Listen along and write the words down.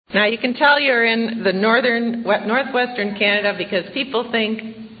Now, you can tell you're in the northwestern Canada because people think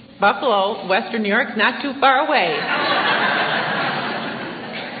Buffalo, western New York's not too far away.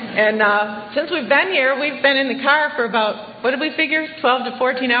 And since we've been here, we've been in the car for about, what did we figure, 12 to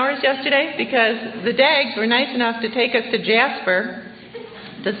 14 hours yesterday? Because the Dags were nice enough to take us to Jasper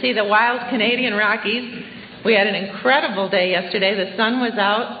to see the wild Canadian Rockies. We had an incredible day yesterday. The sun was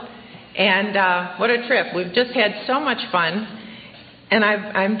out, and what a trip. We've just had so much fun. And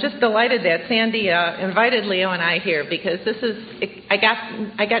I'm just delighted that Sandy invited Leo and I here because I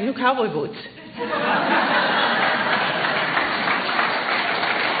got new cowboy boots.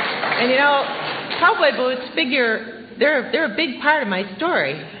 And you know, cowboy boots they're a big part of my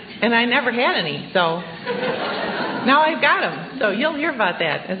story, and I never had any, so now I've got them. So you'll hear about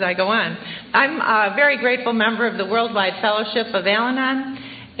that as I go on. I'm a very grateful member of the Worldwide Fellowship of Al-Anon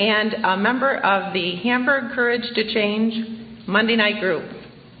and a member of the Hamburg Courage to Change Monday night group.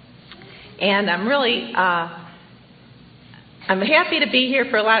 And I'm really, I'm happy to be here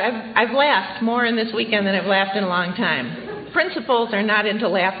for a lot. I've laughed more in this weekend than I've laughed in a long time. Principals are not into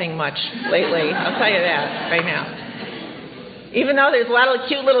laughing much lately, I'll tell you that right now. Even though there's a lot of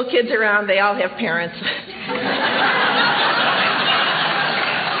cute little kids around, they all have parents.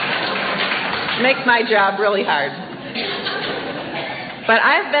 Makes my job really hard. But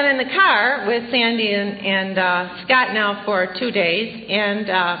I've been in the car with Sandy and Scott now for 2 days, and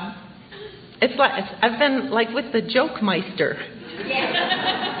I've been like with the joke meister.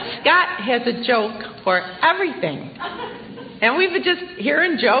 Scott has a joke for everything. And we've been just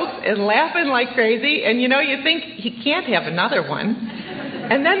hearing jokes and laughing like crazy, and you know, you think he can't have another one.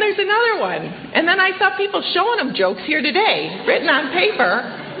 And then there's another one. And then I saw people showing him jokes here today, written on paper.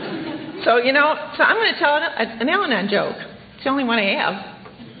 So, you know, I'm going to tell an Al-Anon joke. It's the only one I have.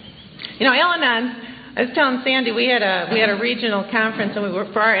 You know, Al-Anon, I was telling Sandy, we had a regional conference,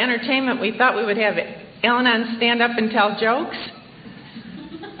 and for our entertainment, we thought we would have Al-Anon stand up and tell jokes.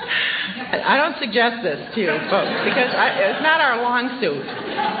 I don't suggest this to you folks, because it's not our long suit.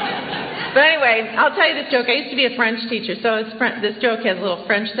 But anyway, I'll tell you this joke. I used to be a French teacher, so this joke has a little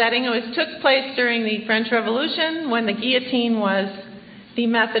French setting. It took place during the French Revolution when the guillotine was the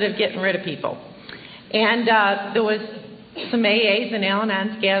method of getting rid of people. And there was some AAs and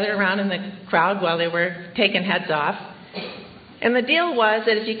Al-Anons gathered around in the crowd while they were taking heads off. And the deal was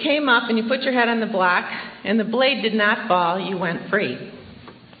that if you came up and you put your head on the block and the blade did not fall, you went free.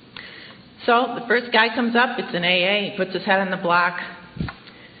 So the first guy comes up, it's an AA, he puts his head on the block.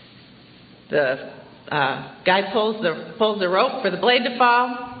 The guy pulls the rope for the blade to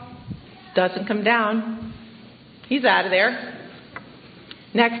fall, doesn't come down. He's out of there.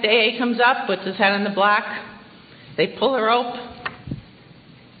 Next AA comes up, puts his head on the block. They pull the rope.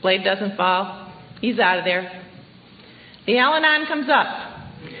 Blade doesn't fall. He's out of there. The Al-Anon comes up.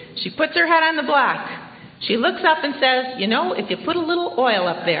 She puts her head on the block. She looks up and says, you know, if you put a little oil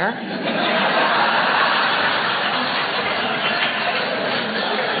up there.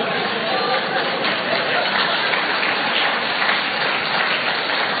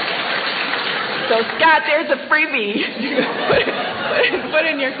 So, Scott, there's a freebie. put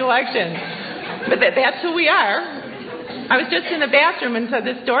in your collection. But that's who we are. I was just in the bathroom and so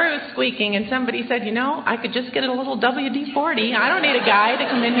this door was squeaking and somebody said, you know, I could just get a little WD-40. I don't need a guy to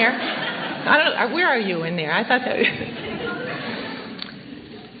come in here. Where are you in there? I thought that.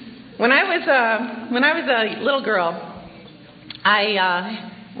 When I was a little girl, I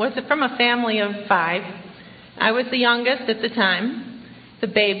was from a family of 5. I was the youngest at the time, the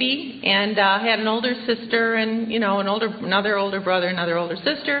baby, and had an older sister and another older brother, another older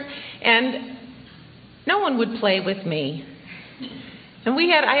sister, and no one would play with me. And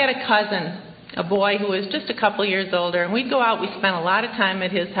I had a cousin, a boy who was just a couple years older, and we'd go out. We spent a lot of time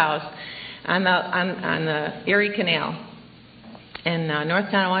at his house on the Erie Canal in North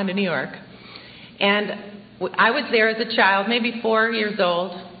Tonawanda, New York. And I was there as a child, maybe 4 years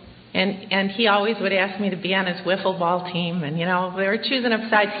old, and he always would ask me to be on his wiffle ball team. And, you know, if they were choosing up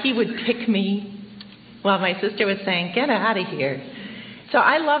sides, he would pick me while my sister was saying, get out of here. So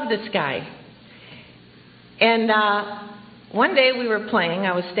I loved this guy. And one day we were playing.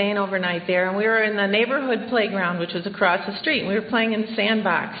 I was staying overnight there, and we were in the neighborhood playground, which was across the street. We were playing in the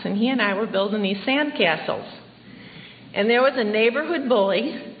sandbox, and he and I were building these sand castles. And there was a neighborhood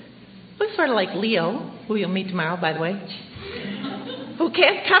bully, who was sort of like Leo, who you'll meet tomorrow, by the way, who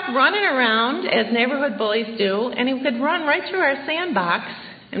kept running around, as neighborhood bullies do, and he could run right through our sandbox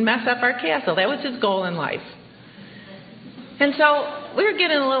and mess up our castle. That was his goal in life. And so we were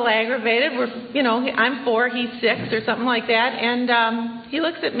getting a little aggravated. I'm 4, he's 6, or something like that. And he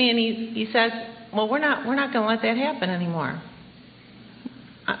looks at me and he says, "Well, we're not going to let that happen anymore."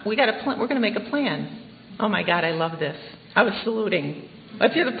 we're going to make a plan. Oh, my God, I love this. I was saluting.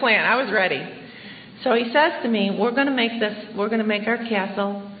 Let's hear the plan. I was ready. So he says to me, we're going to make our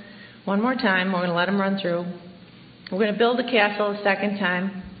castle one more time. We're going to let him run through. We're going to build the castle a second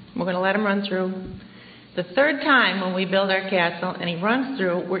time. We're going to let him run through. The third time when we build our castle and he runs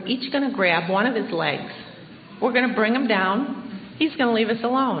through, we're each going to grab one of his legs. We're going to bring him down. He's going to leave us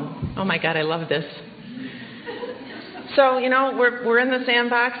alone. Oh, my God, I love this. So, we're in the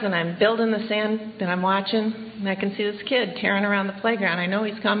sandbox, and I'm building the sand, and I'm watching, and I can see this kid tearing around the playground. I know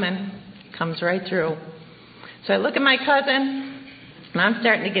he's coming. He comes right through. So I look at my cousin, and I'm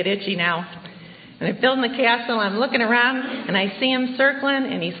starting to get itchy now. And I'm building the castle, and I'm looking around, and I see him circling,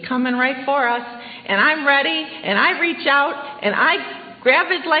 and he's coming right for us. And I'm ready, and I reach out, and I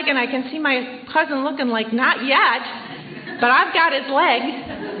grab his leg, and I can see my cousin looking like, not yet, but I've got his leg,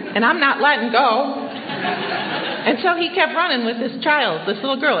 and I'm not letting go. And so he kept running with this child, this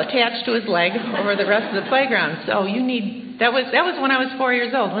little girl, attached to his leg over the rest of the playground. So that was when I was 4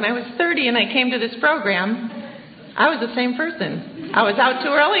 years old. When I was 30 and I came to this program, I was the same person. I was out too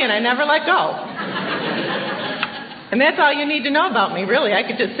early and I never let go. And that's all you need to know about me, really. I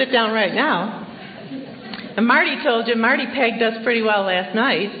could just sit down right now. And Marty pegged us pretty well last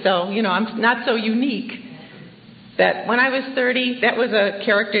night, so, I'm not so unique. That when I was 30, that was a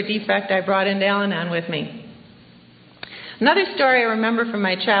character defect I brought into Al-Anon with me. Another story I remember from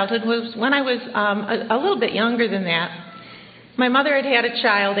my childhood was when I was a little bit younger than that. My mother had a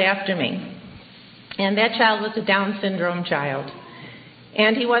child after me, and that child was a Down syndrome child.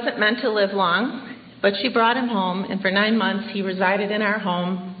 And he wasn't meant to live long, but she brought him home, and for 9 months he resided in our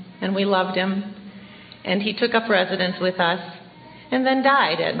home, and we loved him. And he took up residence with us, and then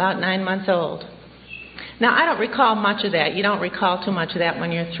died at about 9 months old. Now, I don't recall much of that. You don't recall too much of that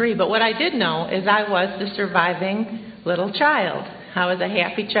when you're 3. But what I did know is I was the surviving little child. I was a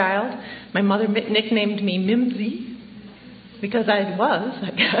happy child. My mother nicknamed me Mimsy because I was,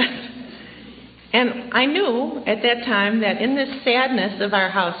 I guess. And I knew at that time that in this sadness of our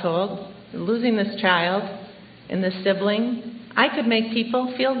household, losing this child and this sibling, I could make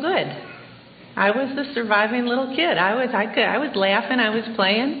people feel good. I was the surviving little kid. I was laughing, I was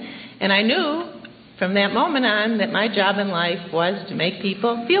playing, and I knew from that moment on that my job in life was to make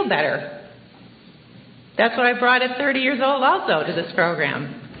people feel better. That's what I brought at 30 years old also to this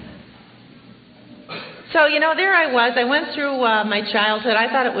program. So, there I was. I went through my childhood. I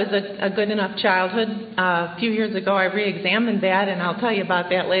thought it was a good enough childhood. A few years ago, I re-examined that, and I'll tell you about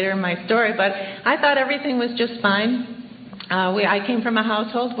that later in my story. But I thought everything was just fine. I came from a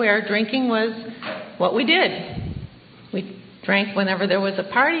household where drinking was what we did. We drank whenever there was a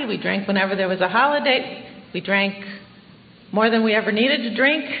party. We drank whenever there was a holiday. We drank more than we ever needed to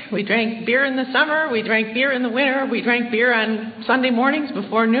drink. We drank beer in the summer. We drank beer in the winter. We drank beer on Sunday mornings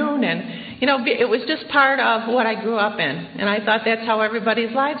before noon. And, it was just part of what I grew up in. And I thought that's how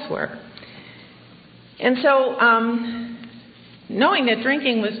everybody's lives were. And so, knowing that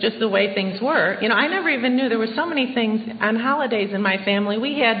drinking was just the way things were, I never even knew there were so many things on holidays in my family.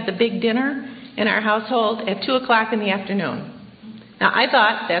 We had the big dinner in our household at 2 o'clock in the afternoon. Now, I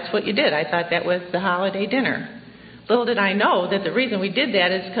thought that's what you did. I thought that was the holiday dinner. Little did I know that the reason we did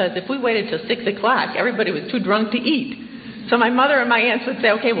that is because if we waited till 6 o'clock, everybody was too drunk to eat. So my mother and my aunts would say,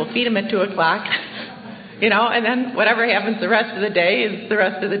 okay, we'll feed them at 2 o'clock, and then whatever happens the rest of the day is the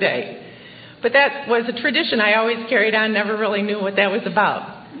rest of the day. But that was a tradition I always carried on, never really knew what that was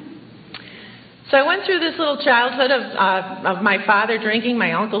about. So I went through this little childhood of my father drinking,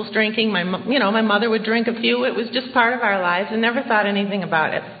 my uncles drinking, my mother would drink a few. It was just part of our lives and never thought anything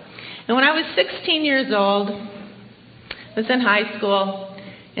about it. And when I was 16 years old, I was in high school,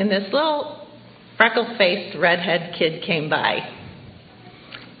 and this little freckle-faced redhead kid came by.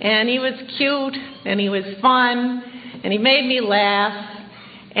 And he was cute, and he was fun, and he made me laugh,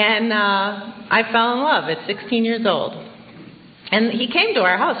 and I fell in love at 16 years old. And he came to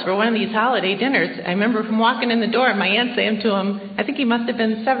our house for one of these holiday dinners. I remember from walking in the door, my aunt saying to him, I think he must have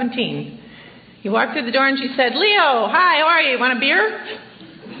been 17. He walked through the door, and she said, Leo, hi, how are you? Want a beer?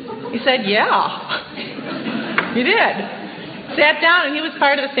 He said, yeah. He did. Sat down, and he was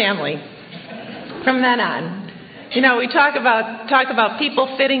part of the family from then on. We talk about people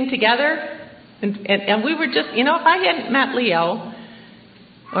fitting together, and we were just, if I hadn't met Leo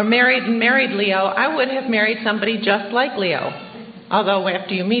or married Leo, I would have married somebody just like Leo. Although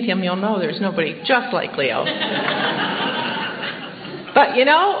after you meet him, you'll know there's nobody just like Leo. But,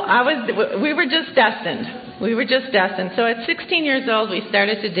 we were just destined. We were just destined. So at 16 years old, we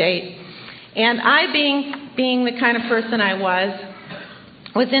started to date. And I, being the kind of person I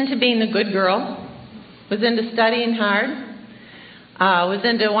was into being the good girl, was into studying hard. was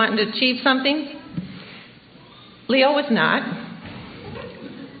into wanting to achieve something. Leo was not.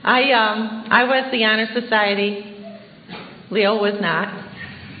 I was the honor society. Leo was not.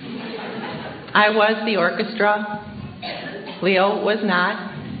 I was the orchestra. Leo was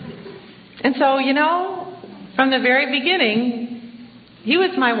not. And so, from the very beginning, he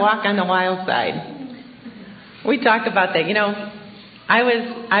was my walk on the wild side. We talked about that. I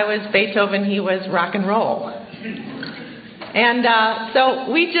was Beethoven, he was rock and roll. And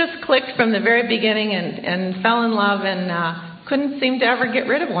so we just clicked from the very beginning and fell in love and couldn't seem to ever get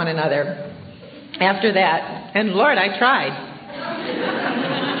rid of one another after that. And Lord, I tried.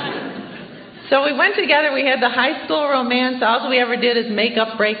 So we went together. We had the high school romance. All we ever did is make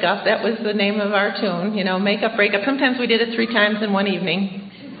up, break up. That was the name of our tune, make up, break up. Sometimes we did it 3 times in one evening.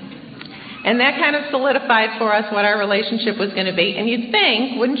 And that kind of solidified for us what our relationship was going to be. And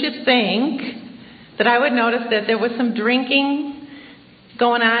wouldn't you think, that I would notice that there was some drinking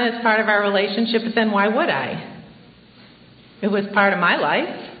going on as part of our relationship, but then why would I? It was part of my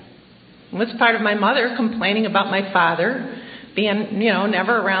life. It was part of my mother complaining about my father being,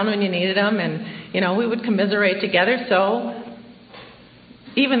 never around when you needed him, and, we would commiserate together. So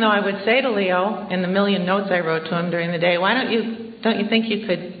even though I would say to Leo in the million notes I wrote to him during the day, don't you think you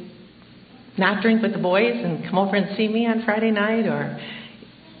could not drink with the boys and come over and see me on Friday night, or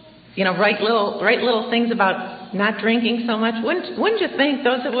write little things about not drinking so much? Wouldn't you think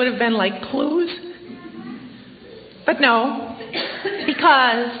those would have been like clues? But no,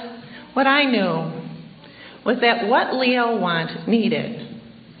 because what I knew was that what Leo needed,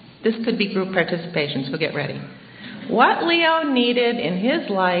 this could be group participation, so get ready. What Leo needed in his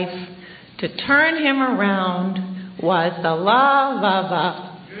life to turn him around was the love of a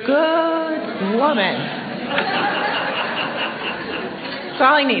good woman. That's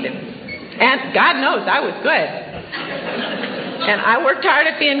all he needed. And God knows I was good. And I worked hard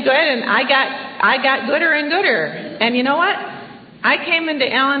at being good, and I got gooder and gooder. And you know what? I came into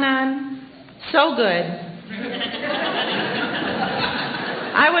Al-Anon so good.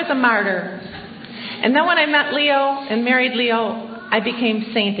 I was a martyr. And then when I met Leo and married Leo, I became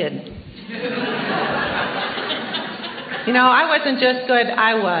sainted. I wasn't just good,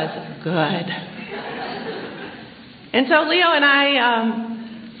 I was good. And so Leo and I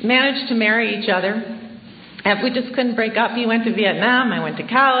managed to marry each other. And we just couldn't break up. He went to Vietnam, I went to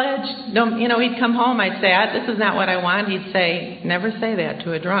college. He'd come home, I'd say, this is not what I want. He'd say, never say that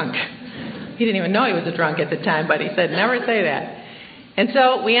to a drunk. He didn't even know he was a drunk at the time, but he said, never say that. And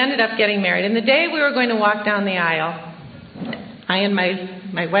so we ended up getting married. And the day we were going to walk down the aisle, I in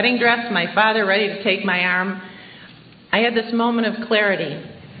my wedding dress, my father ready to take my arm, I had this moment of clarity.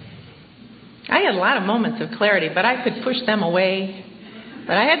 I had a lot of moments of clarity, but I could push them away.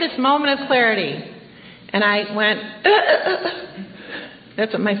 But I had this moment of clarity. And I went,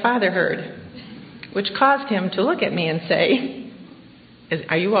 That's what my father heard, which caused him to look at me and say,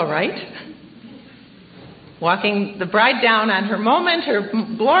 are you all right? Walking the bride down on her moment, her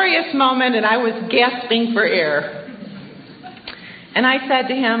glorious moment, and I was gasping for air. And I said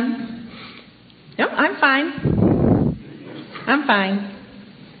to him, "No, I'm fine. I'm fine."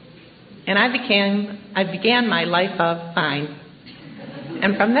 And I began my life of fine.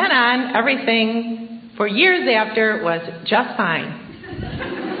 And from then on, everything for years after was just fine.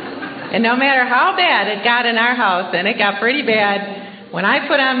 And no matter how bad it got in our house, and it got pretty bad, when I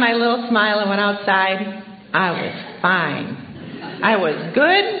put on my little smile and went outside, I was fine. I was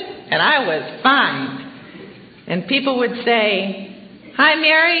good, and I was fine. And people would say, "Hi,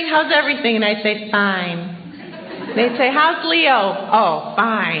 Mary, how's everything?" And I'd say, "Fine." They'd say, "How's Leo?" "Oh,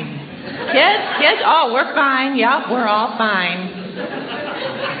 fine." Kids? "Oh, we're fine. Yeah, we're all fine."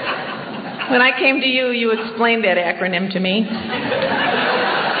 When I came to you, you explained that acronym to me.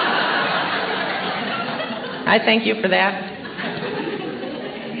 I thank you for that.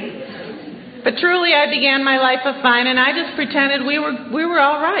 But truly, I began my life of fine, and I just pretended we were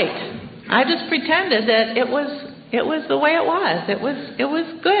all right. I just pretended that it was the way it was. It was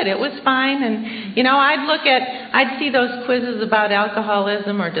good. It was fine. And I'd see those quizzes about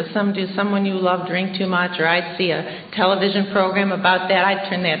alcoholism, or do someone you love drink too much, or I'd see a television program about that. I'd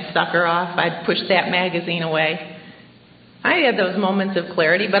turn that sucker off. I'd push that magazine away. I had those moments of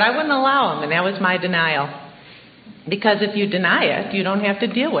clarity, but I wouldn't allow them, and that was my denial. Because if you deny it, you don't have to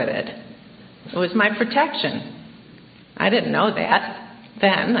deal with it. It was my protection. I didn't know that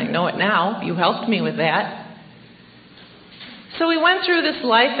then. I know it now. You helped me with that. So we went through this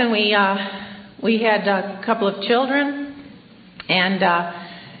life, and we had a couple of children. And,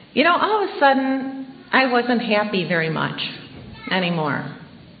 all of a sudden, I wasn't happy very much anymore.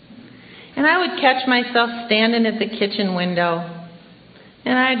 And I would catch myself standing at the kitchen window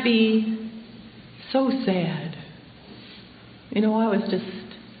And I'd be so sad. I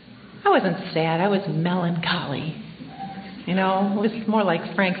wasn't sad, I was melancholy. It was more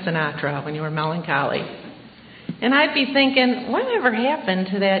like Frank Sinatra when you were melancholy. And I'd be thinking, whatever happened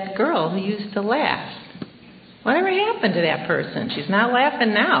to that girl who used to laugh? Whatever happened to that person? She's not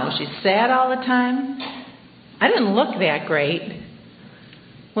laughing now. She's sad all the time. I didn't look that great.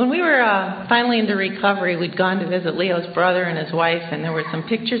 When we were finally into recovery, we'd gone to visit Leo's brother and his wife, and there were some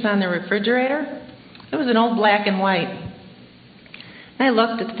pictures on the refrigerator. It was an old black and white. And I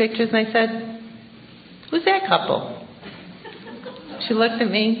looked at the pictures and I said, who's that couple? She looked at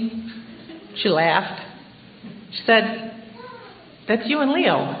me. She laughed. She said, that's you and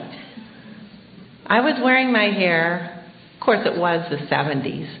Leo. I was wearing my hair. Of course, it was the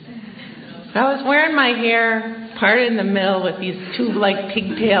 70s. I was wearing my hair parted in the middle with these tube-like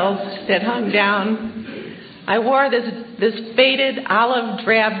pigtails that hung down. I wore this faded olive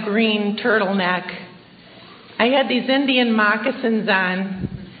drab green turtleneck. I had these Indian moccasins on.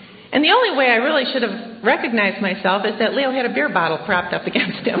 And the only way I really should have recognized myself is that Leo had a beer bottle propped up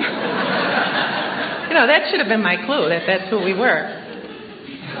against him. That should have been my clue that that's who we were.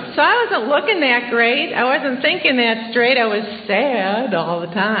 So I wasn't looking that great. I wasn't thinking that straight. I was sad all the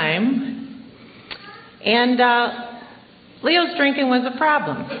time. And Leo's drinking was a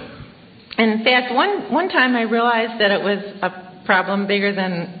problem. And in fact, one time I realized that it was a problem bigger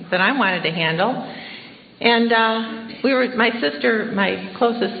than I wanted to handle. And my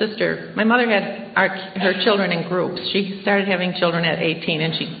closest sister, my mother had her children in groups. She started having children at 18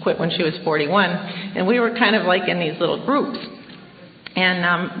 and she quit when she was 41. And we were kind of like in these little groups.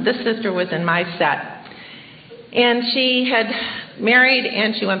 And this sister was in my set. And she had married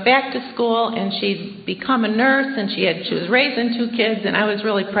and she went back to school and she'd become a nurse and she was raising 2 kids and I was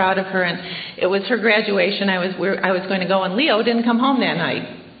really proud of her. And it was her graduation. I was going to go and Leo didn't come home that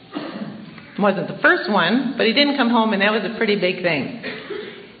night. Wasn't the first one, but he didn't come home, and that was a pretty big thing.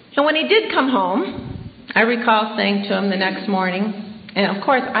 And when he did come home, I recall saying to him the next morning, and of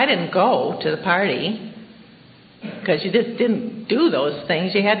course I didn't go to the party because you just didn't do those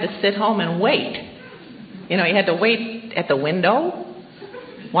things. You had to sit home and wait. You had to wait at the window,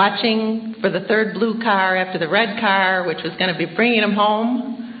 watching for the third blue car after the red car, which was going to be bringing him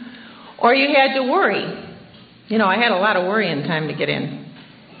home, or you had to worry. I had a lot of worrying time to get in.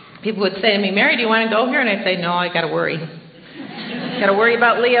 People would say to me, Mary, do you want to go here? And I'd say, no, I got to worry. Got to worry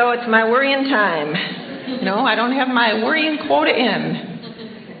about Leo. It's my worrying time. I don't have my worrying quota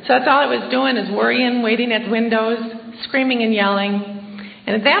in. So that's all I was doing is worrying, waiting at windows, screaming and yelling.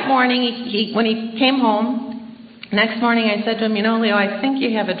 And at that morning, when he came home, next morning I said to him, Leo, I think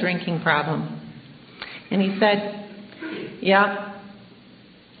you have a drinking problem. And he said, yeah,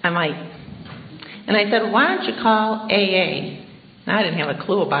 I might. And I said, why don't you call AA? Now, I didn't have a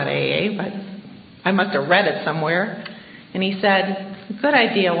clue about AA, but I must have read it somewhere. And he said, good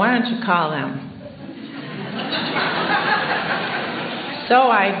idea, why don't you call them? So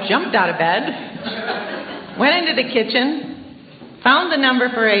I jumped out of bed, went into the kitchen, found the number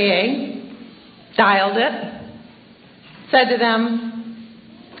for AA, dialed it, said to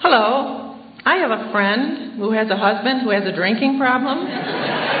them, hello, I have a friend who has a husband who has a drinking problem.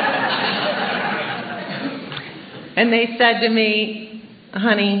 And they said to me,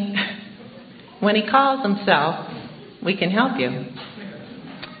 honey, when he calls himself, we can help you.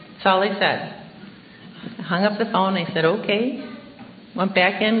 That's all they said. I hung up the phone. They said, okay. Went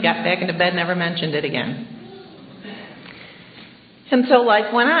back in, got back into bed, never mentioned it again. And so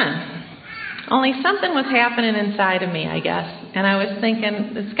life went on. Only something was happening inside of me, I guess. And I was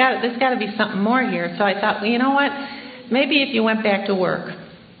thinking, there's got to be something more here. So I thought, well, you know what? Maybe if you went back to work.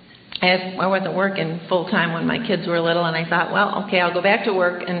 I wasn't working full-time when my kids were little, and I thought, well, okay, I'll go back to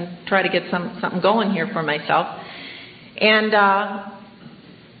work and try to get something going here for myself. And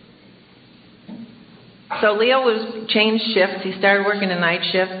so Leo changed shifts. He started working a night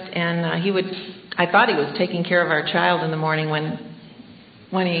shift, and I thought he was taking care of our child in the morning when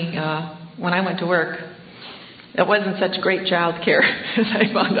I went to work. It wasn't such great child care, as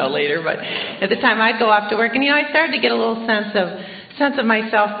I found out later, but at the time I'd go off to work, and I started to get a little sense of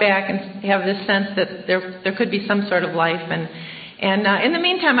myself back and have this sense that there could be some sort of life. And in the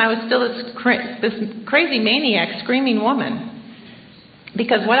meantime, I was still this crazy maniac screaming woman.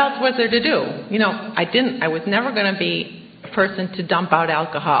 Because what else was there to do? I was never going to be a person to dump out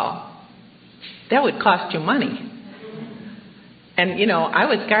alcohol. That would cost you money. And, I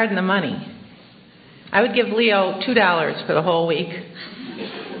was guarding the money. I would give Leo $2 for the whole week,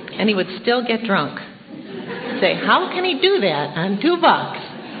 and he would still get drunk. Say, how can he do that on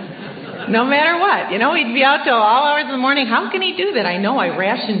 $2? No matter what. He'd be out till all hours of the morning. How can he do that? I know I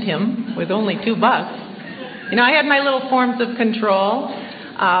rationed him with only $2. I had my little forms of control.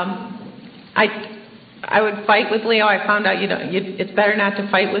 I would fight with Leo. I found out it's better not to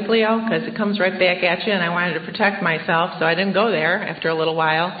fight with Leo because it comes right back at you, and I wanted to protect myself, so I didn't go there after a little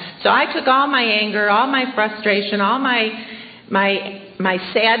while. So I took all my anger, all my frustration, all my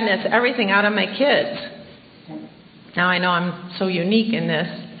sadness, everything out on my kids. Now I know I'm so unique in this.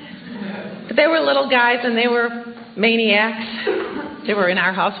 But they were little guys, and they were maniacs. They were in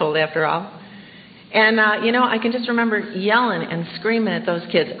our household, after all. And, I can just remember yelling and screaming at those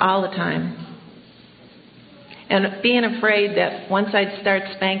kids all the time. And being afraid that once I'd start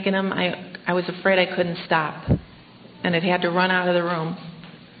spanking them, I was afraid I couldn't stop. And I'd had to run out of the room.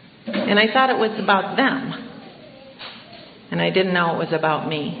 And I thought it was about them. And I didn't know it was about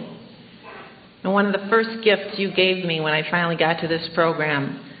me. And one of the first gifts you gave me when I finally got to this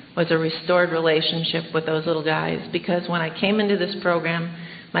program was a restored relationship with those little guys. Because when I came into this program,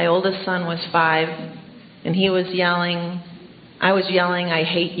 my oldest son was 5, and he was yelling. I was yelling, "I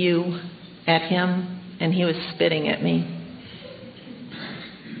hate you," at him. And he was spitting at me.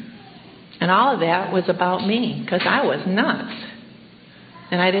 And all of that was about me, because I was nuts.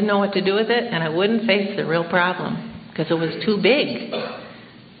 And I didn't know what to do with it, and I wouldn't face the real problem, because it was too big.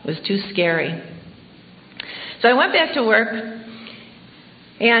 It was too scary. So I went back to work,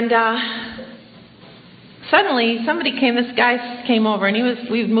 and suddenly this guy came over, and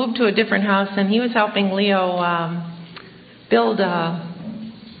we moved to a different house, and he was helping Leo build a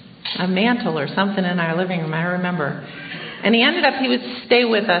mantle or something in our living room, I remember. And he would stay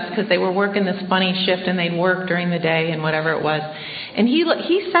with us because they were working this funny shift, and they'd work during the day and whatever it was. And he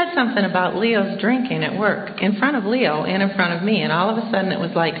said something about Leo's drinking at work in front of Leo and in front of me. And all of a sudden it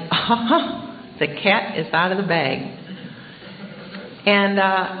was like, the cat is out of the bag. And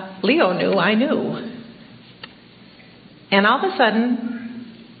Leo knew I knew. And all of a sudden,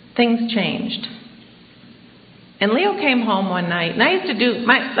 things changed. And Leo came home one night, and I used to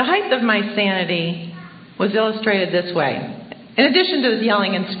the height of my sanity was illustrated this way. In addition to the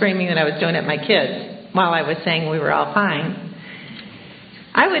yelling and screaming that I was doing at my kids while I was saying we were all fine,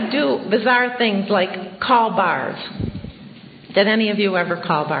 I would do bizarre things like call bars. Did any of you ever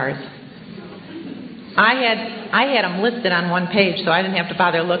call bars? I had them listed on one page, so I didn't have to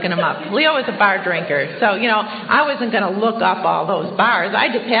bother looking them up. Leo was a bar drinker, so, I wasn't going to look up all those bars. I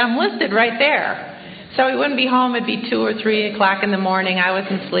just had them listed right there. So he wouldn't be home. It'd be 2 or 3 o'clock in the morning. I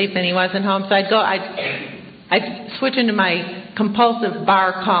wasn't asleep, and he wasn't home. So I'd switch into my compulsive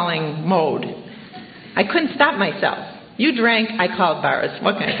bar calling mode. I couldn't stop myself. You drank, I called bars.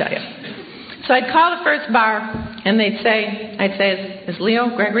 What can I tell you? So I'd call the first bar, and I'd say, is Leo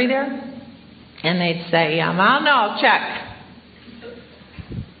Gregory there? And they'd say, oh, no, I'll check.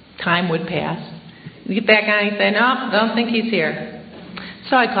 Time would pass. You get back on, and he'd say, no, don't think he's here.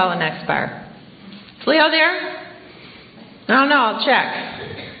 So I'd call the next bar. Is Leo there? No, I'll check.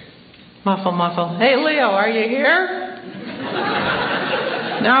 Muffle, muffle. Hey, Leo, are you here?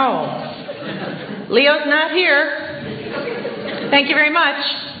 No. Leo's not here. Thank you very much.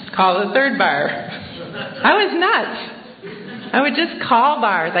 Call the third bar. I was nuts. I would just call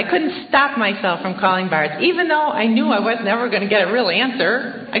bars. I couldn't stop myself from calling bars. Even though I knew I was never going to get a real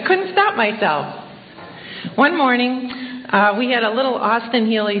answer, I couldn't stop myself. One morning, we had a little Austin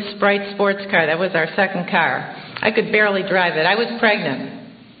Healey Sprite sports car. That was our second car. I could barely drive it. I was pregnant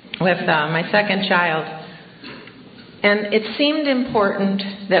with my second child. And it seemed important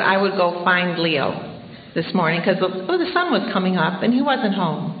that I would go find Leo this morning because the sun was coming up and he wasn't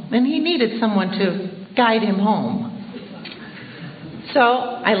home. And he needed someone to guide him home. So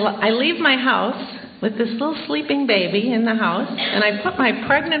I leave my house with this little sleeping baby in the house, and I put my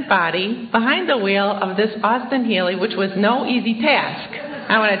pregnant body behind the wheel of this Austin Healey, which was no easy task.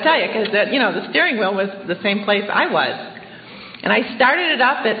 I want to tell you, because the steering wheel was the same place I was. And I started it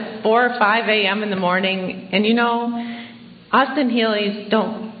up at 4 or 5 a.m. in the morning, and Austin Healeys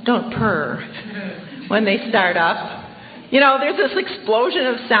don't purr when they start up. There's this explosion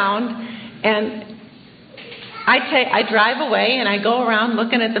of sound, and I drive away and I go around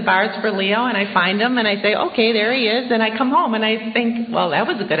looking at the bars for Leo, and I find him and I say, okay, there he is. And I come home and I think, well, that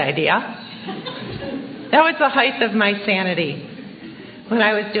was a good idea. That was the height of my sanity when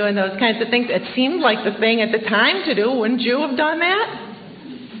I was doing those kinds of things. It seemed like the thing at the time to do. Wouldn't you have done that?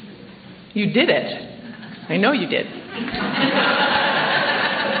 You did it. I know you did.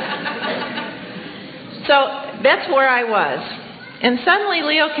 So that's where I was. And suddenly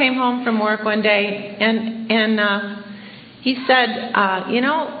Leo came home from work one day, and he said,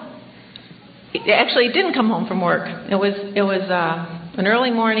 actually he didn't come home from work. It was an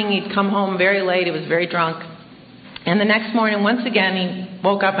early morning, he'd come home very late. He was very drunk. And the next morning, once again, he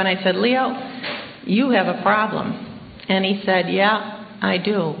woke up and I said, Leo, you have a problem. And he said, yeah, I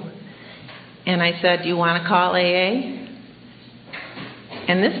do. And I said, do you want to call AA?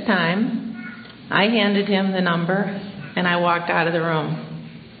 And this time, I handed him the number and I walked out of the room.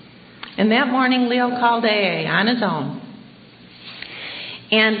 And that morning, Leo called AA on his own.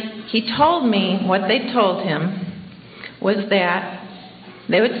 And he told me what they told him was that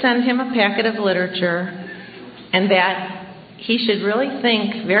they would send him a packet of literature and that he should really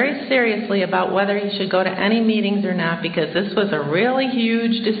think very seriously about whether he should go to any meetings or not, because this was a really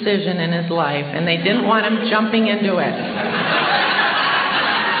huge decision in his life and they didn't want him jumping into it.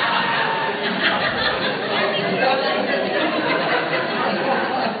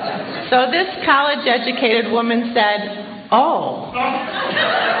 So this college-educated woman said, oh,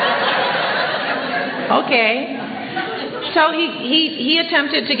 okay. So he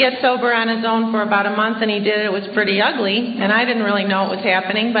attempted to get sober on his own for about a month, and he did it. It was pretty ugly, and I didn't really know what was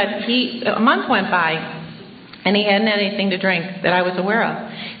happening, but a month went by, and he hadn't had anything to drink that I was aware of.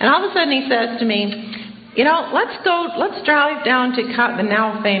 And all of a sudden he says to me, you know, let's drive down to the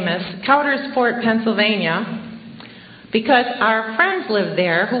now famous Coudersport, Pennsylvania, because our friends lived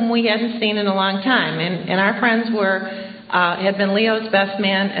there whom we hadn't seen in a long time. And our friends had been Leo's best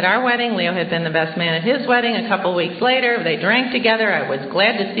man at our wedding. Leo had been the best man at his wedding. A couple weeks later, they drank together. I was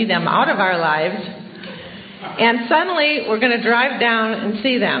glad to see them out of our lives. And suddenly, we're going to drive down and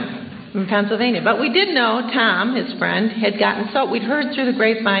see them in Pennsylvania. But we did know Tom, his friend, had gotten sober. We'd heard through the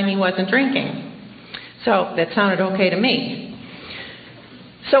grapevine he wasn't drinking. So that sounded okay to me.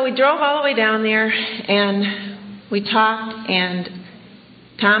 So we drove all the way down there, and we talked, and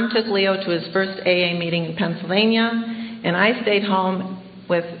Tom took Leo to his first AA meeting in Pennsylvania, and I stayed home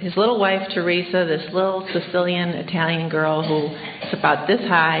with his little wife, Teresa, this little Sicilian Italian girl who is about this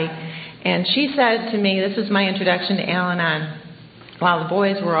high. And she said to me, this is my introduction to Al-Anon, while the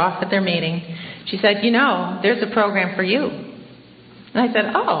boys were off at their meeting. She said, you know, there's a program for you. And I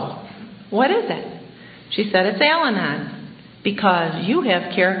said, oh, what is it? She said, it's Al-Anon, because you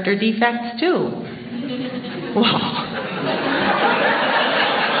have character defects too. Well,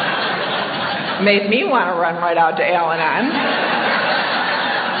 made me want to run right out to Al-Anon.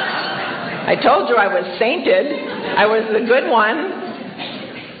 I told you I was sainted. I was the good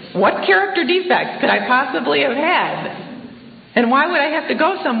one. What character defects could I possibly have had? And why would I have to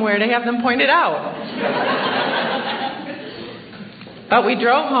go somewhere to have them pointed out? But we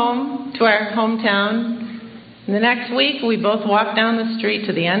drove home to our hometown. And the next week, we both walked down the street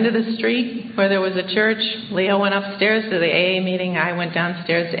to the end of the street where there was a church. Leo went upstairs to the AA meeting. I went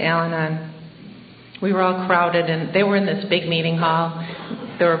downstairs to Al-Anon. We were all crowded, and they were in this big meeting hall.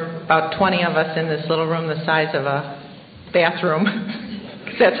 There were about 20 of us in this little room the size of a bathroom.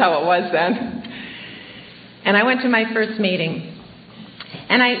 That's how it was then. And I went to my first meeting.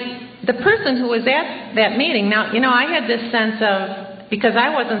 And the person who was at that meeting, now, you know, I had this sense of, because I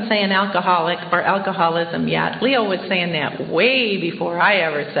wasn't saying alcoholic or alcoholism yet. Leo was saying that way before I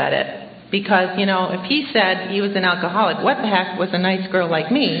ever said it. Because, you know, if he said he was an alcoholic, what the heck was a nice girl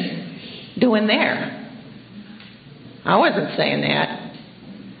like me doing there? I wasn't saying that.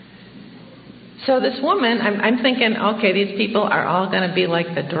 So this woman, I'm thinking, okay, these people are all going to be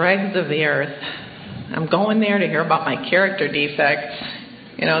like the dregs of the earth. I'm going there to hear about my character defects.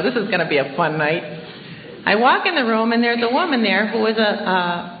 You know, this is going to be a fun night. I walk in the room, and there's a woman there who was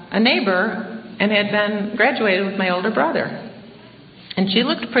a neighbor and had been graduated with my older brother. And she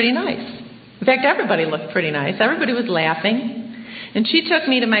looked pretty nice. In fact, everybody looked pretty nice. Everybody was laughing. And she took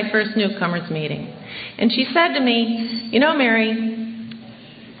me to my first newcomers meeting. And she said to me, you know, Mary,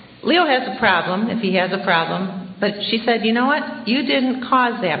 Leo has a problem, if he has a problem. But she said, you know what? You didn't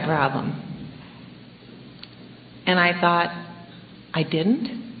cause that problem. And I thought, I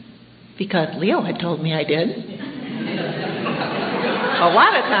didn't? Because Leo had told me I did. A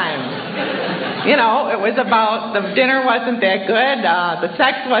lot of times. You know, it was about the dinner wasn't that good, the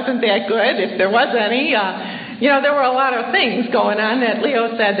sex wasn't that good, if there was any. You know, there were a lot of things going on that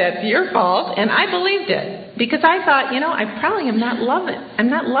Leo said that's your fault, and I believed it. Because I thought, you know, I probably am not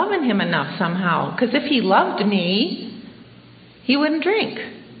loving him enough somehow. Because if he loved me, he wouldn't drink.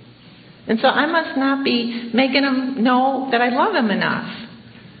 And so I must not be making him know that I love him enough.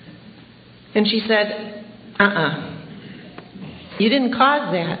 And she said, you didn't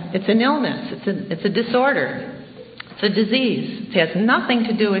cause that. It's an illness. It's a disorder. It's a disease. It has nothing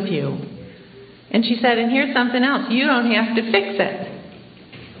to do with you. And she said, and here's something else. You don't have to fix it.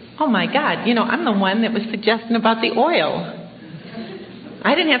 Oh, my God. I'm the one that was suggesting about the oil.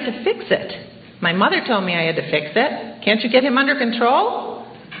 I didn't have to fix it. My mother told me I had to fix it. Can't you get him under control?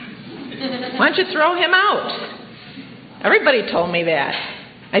 Why don't you throw him out? Everybody told me that.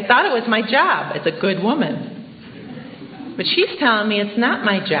 I thought it was my job as a good woman. But she's telling me it's not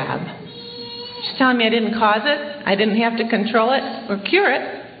my job. She's telling me I didn't cause it. I didn't have to control it or cure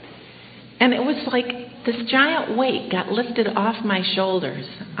it. And it was like this giant weight got lifted off my shoulders.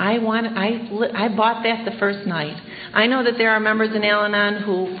 I bought that the first night. I know that there are members in Al-Anon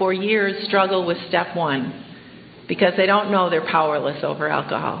who for years struggle with step 1 because they don't know they're powerless over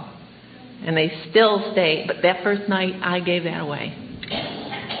alcohol. And they still stay. But that first night, I gave that away.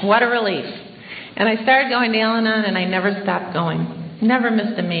 What a relief. And I started going to Al-Anon, and I never stopped going. Never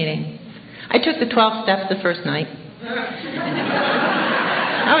missed a meeting. I took the 12 steps the first night.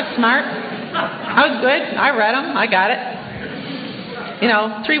 I was smart. I was good. I read them. I got it.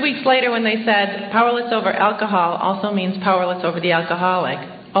 3 weeks later when they said powerless over alcohol also means powerless over the alcoholic.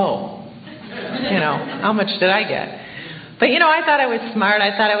 How much did I get? But, I thought I was smart.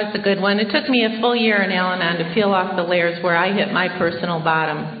 I thought I was the good one. It took me a full year in Al-Anon to peel off the layers where I hit my personal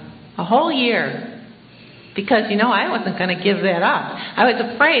bottom. A whole year. Because, I wasn't going to give that up. I was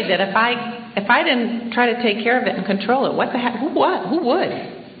afraid that if I didn't try to take care of it and control it, what the heck? Who would?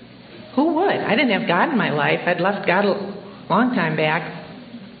 Who would? I didn't have God in my life. I'd left God a long time back.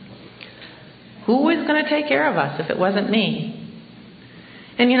 Who was going to take care of us if it wasn't me?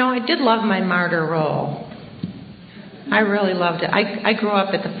 And, I did love my martyr role. I really loved it. I grew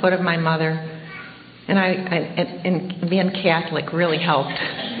up at the foot of my mother, and being Catholic really helped.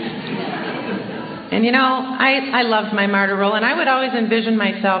 And, I loved my martyr role, and I would always envision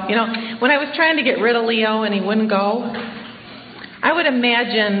myself, when I was trying to get rid of Leo and he wouldn't go, I would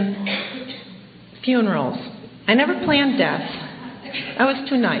imagine funerals. I never planned death. I was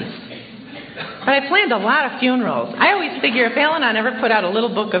too nice. But I planned a lot of funerals. I always figure if Al-Anon ever put out a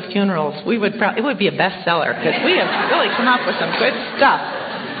little book of funerals, it would be a bestseller because we have really come up with some good stuff.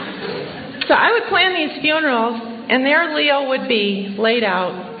 So I would plan these funerals, and there Leo would be laid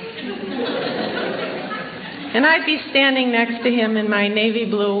out. And I'd be standing next to him in my navy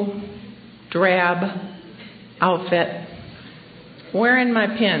blue drab outfit, wearing my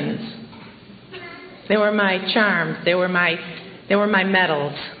pins. They were my charms. They were my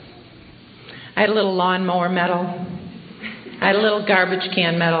medals. I had a little lawnmower medal. I had a little garbage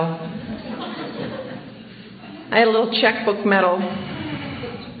can medal. I had a little checkbook medal.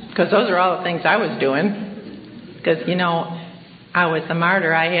 Because those are all the things I was doing. Because, I was a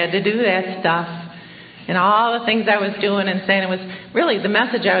martyr. I had to do that stuff. And all the things I was doing and saying, it was really the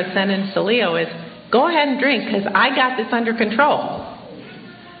message I was sending to Leo is, go ahead and drink because I got this under control.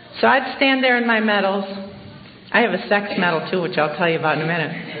 So I'd stand there in my medals. I have a sex medal too, which I'll tell you about in a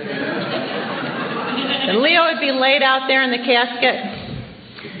minute. And Leo would be laid out there in the casket.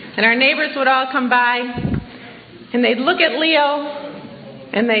 And our neighbors would all come by. And they'd look at Leo.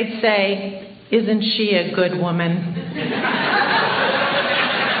 And they'd say, isn't she a good woman?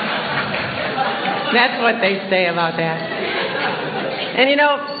 That's what they'd say about that. And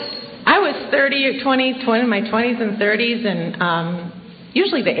I was 30 or 20, in my 20s and 30s. And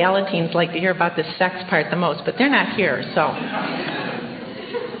usually the Alateens like to hear about the sex part the most. But they're not here, so.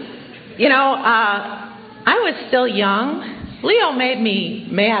 I was still young. Leo made me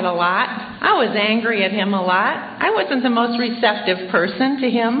mad a lot. I was angry at him a lot. I wasn't the most receptive person to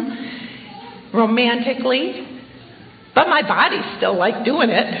him romantically. But my body still liked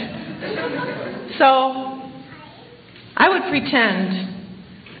doing it. So I would pretend.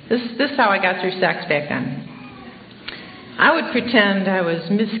 This is how I got through sex back then. I would pretend I was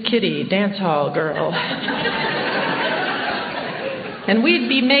Miss Kitty, dance hall girl. And we'd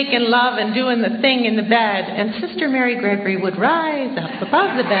be making love and doing the thing in the bed, and Sister Mary Gregory would rise up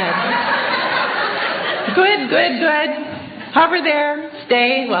above the bed. Good. Hover there,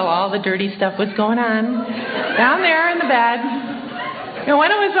 stay while all the dirty stuff was going on. Down there in the bed. And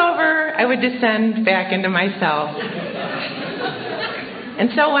when it was over, I would descend back into myself. And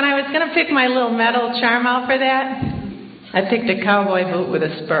so when I was going to pick my little metal charm out for that, I picked a cowboy boot with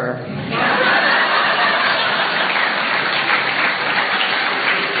a spur.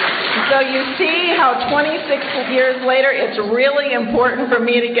 So you see how 26 years later it's really important for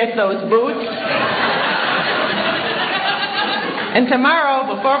me to get those boots? And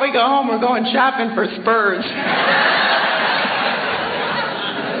tomorrow, before we go home, we're going shopping for spurs.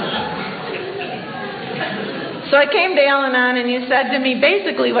 So I came to Al-Anon and you said to me,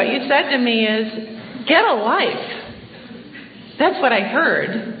 basically what you said to me is, get a life. That's what I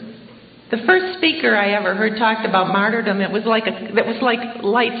heard. The first speaker I ever heard talked about martyrdom, it was like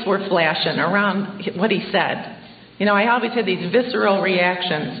lights were flashing around what he said. I always had these visceral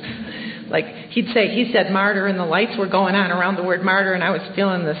reactions. Like he said martyr, and the lights were going on around the word martyr, and I was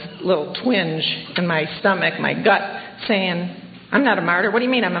feeling this little twinge in my stomach, my gut, saying, I'm not a martyr. What do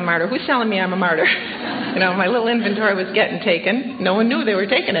you mean I'm a martyr? Who's telling me I'm a martyr? My little inventory was getting taken. No one knew they were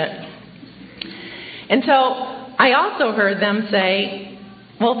taking it. And so I also heard them say,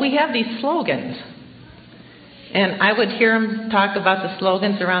 well, we have these slogans. And I would hear them talk about the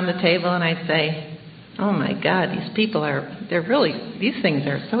slogans around the table, and I'd say, oh my God, these people these things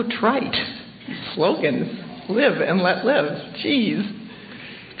are so trite. Slogans, live and let live. Jeez.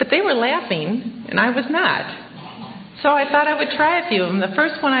 But they were laughing, and I was not. So I thought I would try a few of them. The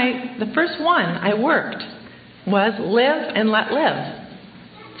first one I worked was live and let live.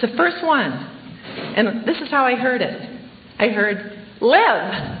 It's the first one. And this is how I heard it. I heard,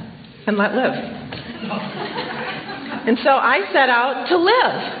 live and let live. And so I set out to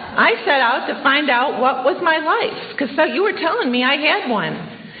live. I set out to find out what was my life. Because you were telling me I had one.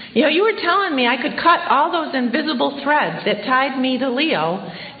 You were telling me I could cut all those invisible threads that tied me to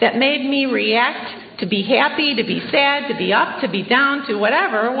Leo, that made me react to be happy, to be sad, to be up, to be down, to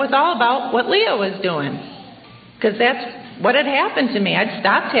whatever, was all about what Leo was doing. Because that's what had happened to me. I'd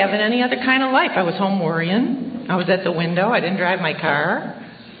stopped having any other kind of life. I was home worrying. I was at the window. I didn't drive my car.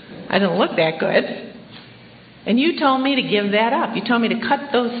 I didn't look that good. And you told me to give that up. You told me to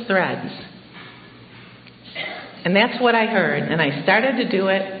cut those threads. And that's what I heard. And I started to do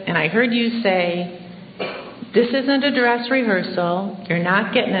it. And I heard you say, this isn't a dress rehearsal. You're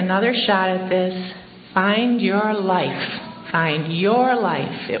not getting another shot at this. Find your life. Find your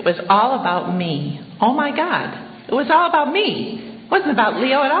life. It was all about me. Oh my God. It was all about me. It wasn't about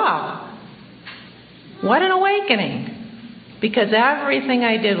Leo at all. What an awakening. Because everything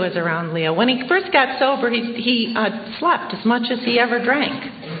I did was around Leo. When he first got sober, he slept as much as he ever drank.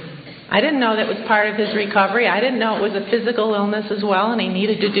 I didn't know that was part of his recovery. I didn't know it was a physical illness as well, and he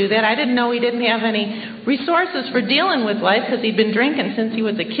needed to do that. I didn't know he didn't have any resources for dealing with life because he'd been drinking since he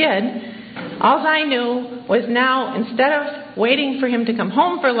was a kid. All I knew was now, instead of waiting for him to come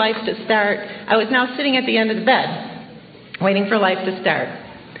home for life to start, I was now sitting at the end of the bed, waiting for life to start.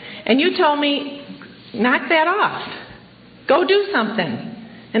 And you told me, knock that off. Go do something.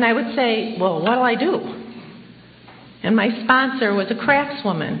 And I would say, well, what'll I do? And my sponsor was a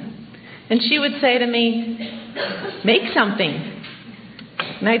craftswoman. And she would say to me, make something.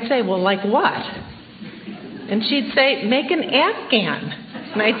 And I'd say, well, like what? And she'd say, make an Afghan.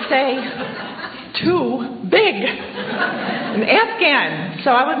 And I'd say, too big. An Afghan.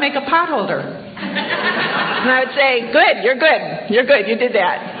 So I would make a potholder. And I would say, good, you're good, you did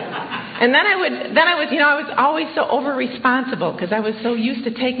that. And then I was always so over-responsible because I was so used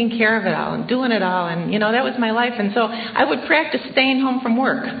to taking care of it all and doing it all. And, that was my life. And so I would practice staying home from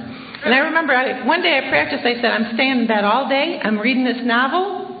work. And I remember one day I practiced, I said, I'm staying in bed all day. I'm reading this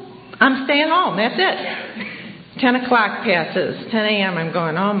novel. I'm staying home. That's it. 10 o'clock passes. 10 a.m. I'm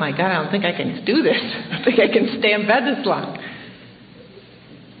going, oh, my God, I don't think I can do this. I don't think I can stay in bed this long.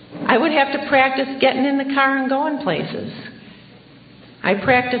 I would have to practice getting in the car and going places. I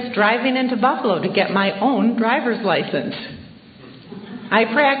practiced driving into Buffalo to get my own driver's license. I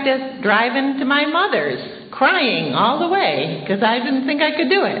practiced driving to my mother's, crying all the way because I didn't think I could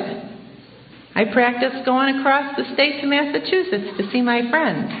do it. I practiced going across the state to Massachusetts to see my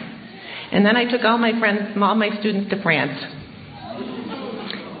friends. And then I took all my students to France.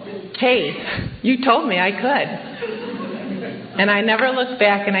 Hey, you told me I could. And I never looked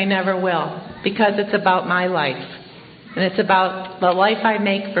back, and I never will, because it's about my life. And it's about the life I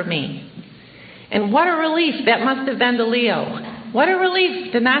make for me. And what a relief that must have been to Leo. What a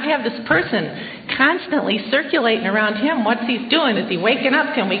relief to not have this person constantly circulating around him. What's he doing? Is he waking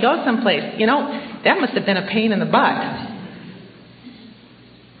up? Can we go someplace? That must have been a pain in the butt.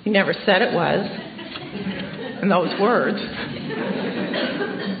 He never said it was in those words.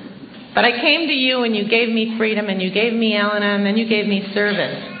 But I came to you and you gave me freedom and you gave me Al-Anon and then you gave me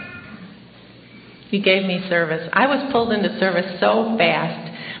service. You gave me service. I was pulled into service so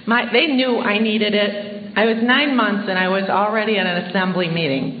fast. They knew I needed it. I was 9 months and I was already at an assembly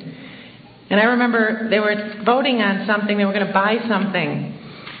meeting. And I remember they were voting on something. They were going to buy something.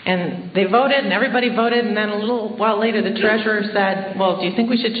 And they voted and everybody voted. And then a little while later the treasurer said, well, do you think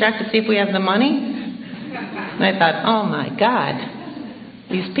we should check to see if we have the money? And I thought, oh my God,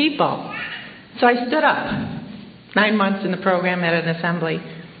 these people. So I stood up, 9 months in the program at an assembly,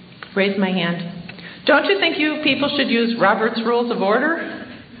 raised my hand. Don't you think you people should use Robert's Rules of Order?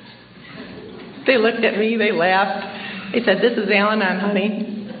 They looked at me, they laughed. They said, this is Al-Anon, honey.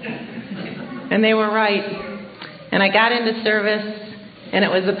 And they were right. And I got into service, and it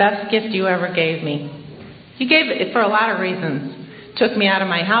was the best gift you ever gave me. You gave it for a lot of reasons. took me out of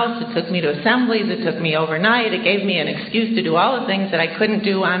my house. It took me to assemblies. It took me overnight. It gave me an excuse to do all the things that I couldn't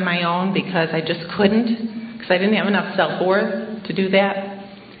do on my own because I just couldn't, because I didn't have enough self-worth to do that.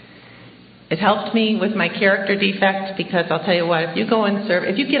 It helped me with my character defect because I'll tell you what, if you go and serve,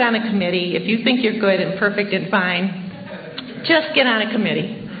 if you get on a committee, if you think you're good and perfect and fine, just get on a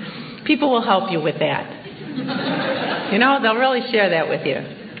committee. People will help you with that. You know, they'll really share that with you.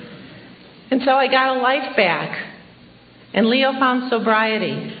 And so I got a life back. And Leo found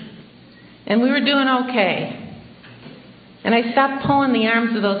sobriety. And we were doing okay. And I stopped pulling the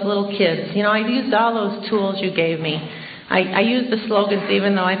arms of those little kids. You know, I used all those tools you gave me. I used the slogans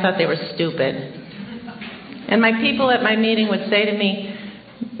even though I thought they were stupid. And my people at my meeting would say to me,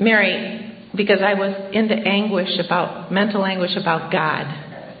 Mary, because I was into mental anguish about God.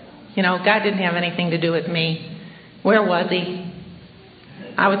 You know, God didn't have anything to do with me. Where was he?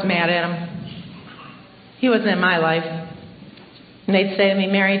 I was mad at him. He wasn't in my life. And they'd say to me,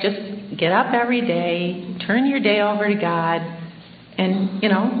 Mary, just get up every day, turn your day over to God, and, you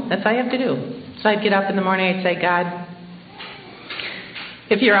know, that's all you have to do. So I'd get up in the morning, I'd say, God,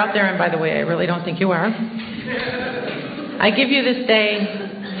 if you're out there, and by the way, I really don't think you are, I give you this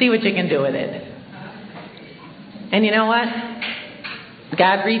day, see what you can do with it. And you know what?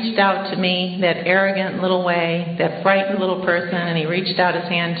 God reached out to me, that arrogant little way, that frightened little person, and he reached out his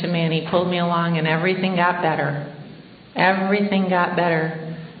hand to me and he pulled me along and everything got better. Everything got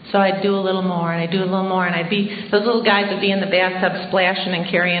better. So I'd do a little more and I'd do a little more and those little guys would be in the bathtub splashing and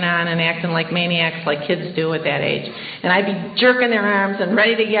carrying on and acting like maniacs like kids do at that age. And I'd be jerking their arms and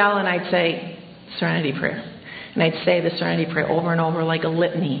ready to yell and I'd say, Serenity Prayer. And I'd say the Serenity Prayer over and over like a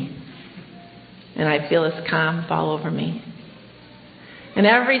litany. And I'd feel this calm fall over me. And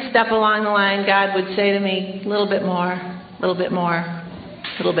every step along the line, God would say to me, a little bit more, a little bit more, a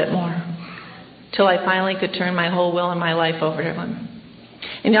little bit more, till I finally could turn my whole will and my life over to him.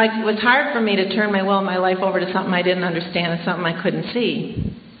 And you know, it was hard for me to turn my will and my life over to something I didn't understand and something I couldn't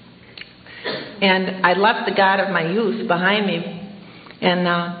see. And I left the God of my youth behind me. And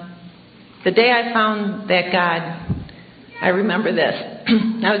the day I found that God, I remember this.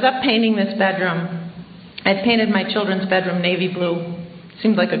 I was up painting this bedroom. I'd painted my children's bedroom navy blue.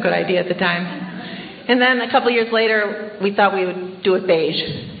 Seemed like a good idea at the time. And then a couple of years later, we thought we would do it beige.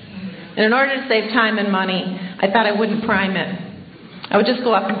 And in order to save time and money, I thought I wouldn't prime it. I would just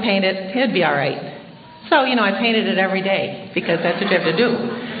go up and paint it. It'd be all right. So, you know, I painted it every day because that's what you have to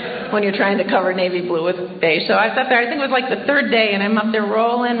do when you're trying to cover navy blue with beige. So I sat there, I think it was like the third day, and I'm up there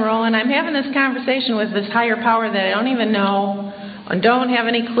rolling. I'm having this conversation with this higher power that I don't even know and don't have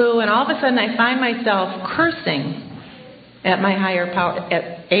any clue. And all of a sudden I find myself cursing at my higher power,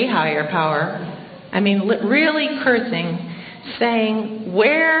 at a higher power. I mean, really cursing, saying,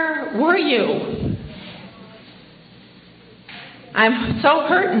 where were you? I'm so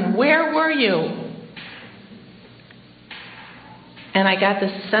hurting. Where were you? And I got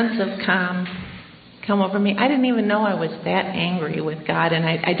this sense of calm come over me. I didn't even know I was that angry with God, and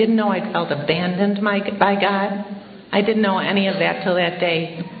I didn't know I'd felt abandoned by God. I didn't know any of that till that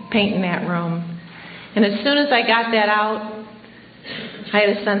day, painting that room. And as soon as I got that out, I had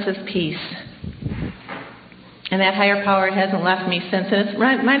a sense of peace. And that higher power hasn't left me since. And it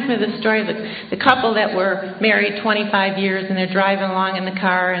reminds me of the story of the couple that were married 25 years, and they're driving along in the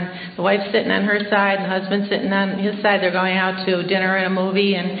car, and the wife's sitting on her side, and the husband's sitting on his side. They're going out to dinner and a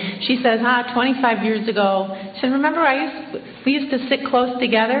movie, and she says, 25 years ago, she said, remember we used to sit close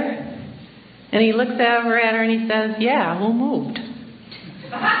together? And he looks over at her and he says, yeah, who moved?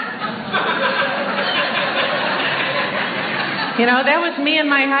 You know, that was me and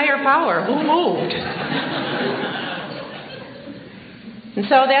my higher power. Who moved? And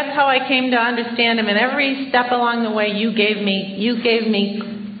so that's how I came to understand him. And every step along the way, you gave me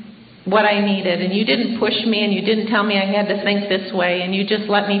what I needed. And you didn't push me, and you didn't tell me I had to think this way. And you just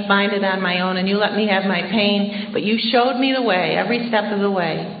let me find it on my own, and you let me have my pain. But you showed me the way, every step of the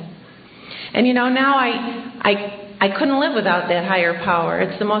way. And you know, now I couldn't live without that higher power.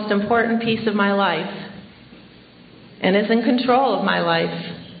 It's the most important piece of my life. And is in control of my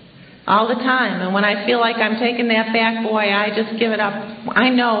life all the time. And when I feel like I'm taking that back, boy, I just give it up. I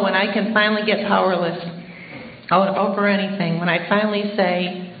know when I can finally get powerless over anything, when I finally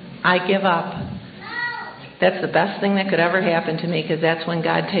say, I give up, that's the best thing that could ever happen to me, because that's when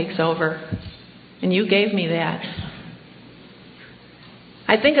God takes over. And you gave me that.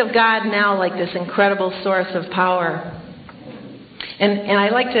 I think of God now like this incredible source of power. And I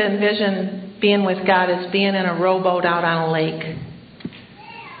like to envision being with God as being in a rowboat out on a lake.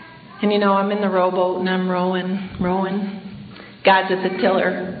 And you know, I'm in the rowboat and I'm rowing. God's at the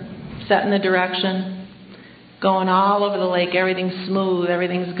tiller, setting the direction. going all over the lake. Everything's smooth.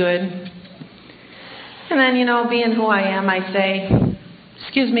 Everything's good. And then, being who I am, I say,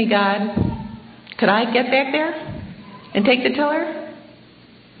 "Excuse me, God, could I get back there and take the tiller?"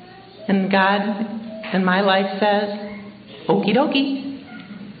 And God in my life says, "Okie dokie."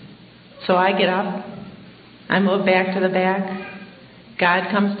 So I get up. I move back to the back. God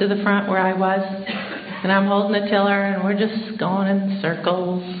comes to the front where I was. And I'm holding the tiller, and we're just going in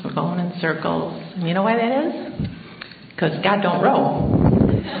circles. We're going in circles. And you know why that is? Because God don't row.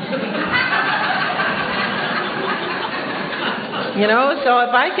 So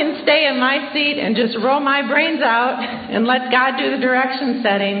if I can stay in my seat and just roll my brains out and let God do the direction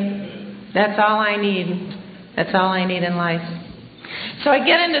setting, that's all I need. That's all I need in life. So I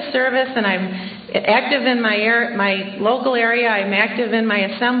get into service, and I'm active in my local area. I'm active in my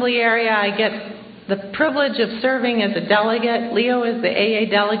assembly area. I get the privilege of serving as a delegate. Leo is the AA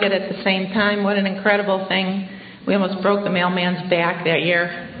delegate at the same time. What an incredible thing. We almost broke the mailman's back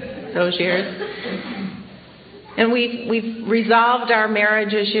those years. And we've resolved our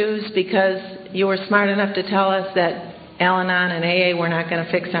marriage issues because you were smart enough to tell us that Al-Anon and AA were not going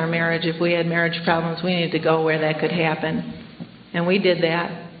to fix our marriage. If we had marriage problems, we needed to go where that could happen. And we did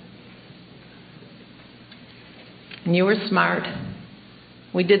that. And you were smart.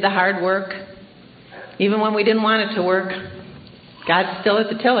 We did the hard work. Even when we didn't want it to work, God's still at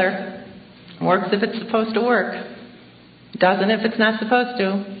the tiller. Works if it's supposed to work. Doesn't if it's not supposed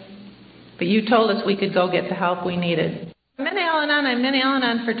to. But you told us we could go get the help we needed. I've been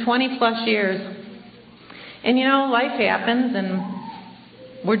Al-Anon for 20 plus years. And life happens, and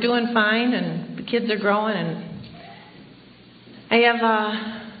we're doing fine, and the kids are growing, and I have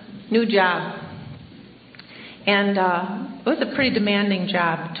a new job. And it was a pretty demanding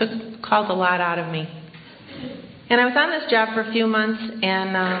job. It called a lot out of me. And I was on this job for a few months,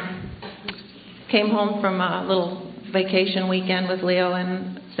 and came home from a little vacation weekend with Leo,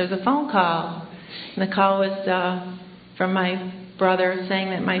 and there was a phone call. And the call was from my brother saying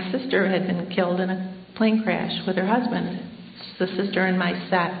that my sister had been killed in a plane crash with her husband. It's the sister in my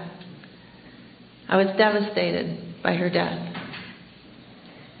set. I was devastated by her death.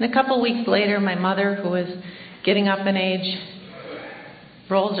 And a couple weeks later, my mother, who was getting up in age,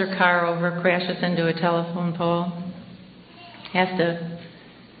 rolls her car over, crashes into a telephone pole.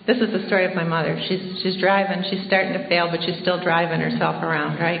 This is the story of my mother. She's driving. She's starting to fail, but she's still driving herself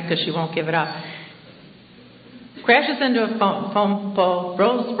around, right? Because she won't give it up. Crashes into a phone pole,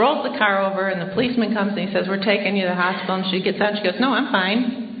 rolls the car over, and the policeman comes and he says, "We're taking you to the hospital." And she gets out and she goes, "No, I'm fine."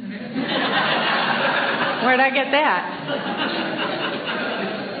 Where'd I get that?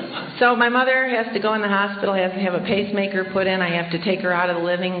 So my mother has to go in the hospital, has to have a pacemaker put in. I have to take her out of the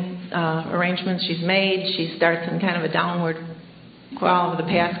living arrangements she's made. She starts in kind of a downward crawl over the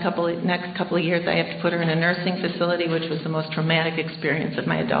next couple of years. I have to put her in a nursing facility, which was the most traumatic experience of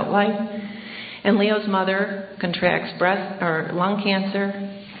my adult life. And Leo's mother contracts lung cancer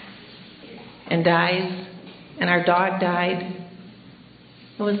and dies. And our dog died.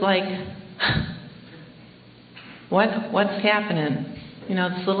 It was like, what's happening?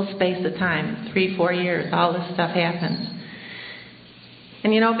 This little space of time, 3-4 years, all this stuff happens.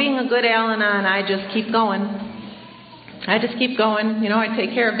 And, being a good Al-Anon, I just keep going. I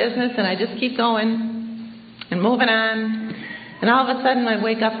take care of business, and I just keep going and moving on. And all of a sudden, I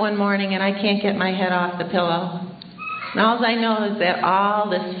wake up one morning, and I can't get my head off the pillow. And all I know is that all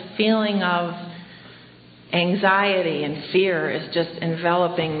this feeling of anxiety and fear is just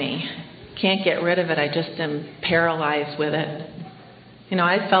enveloping me. Can't get rid of it. I just am paralyzed with it.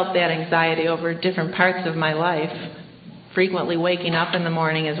 I felt that anxiety over different parts of my life. Frequently waking up in the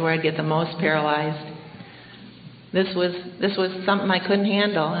morning is where I'd get the most paralyzed. This was something I couldn't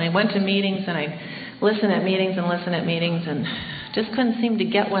handle. And I went to meetings, and I listened at meetings and just couldn't seem to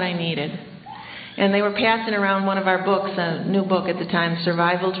get what I needed. And they were passing around one of our books, a new book at the time,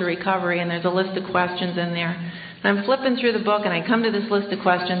 Survival to Recovery, and there's a list of questions in there. And I'm flipping through the book, and I come to this list of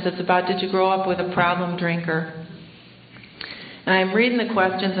questions. It's about, did you grow up with a problem drinker? And I'm reading the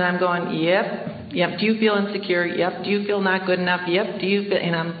questions, and I'm going, yep. Do you feel insecure? Yep. Do you feel not good enough? Yep. Do you feel?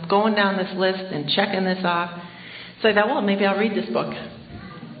 And I'm going down this list and checking this off. So I thought, well, maybe I'll read this book.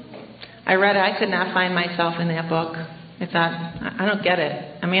 I read it. I could not find myself in that book. I thought, I don't get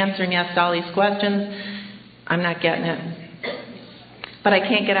it. I'm answering yes to all these questions. I'm not getting it. But I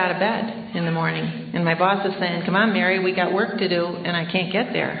can't get out of bed in the morning. And my boss is saying, come on, Mary, we got work to do, and I can't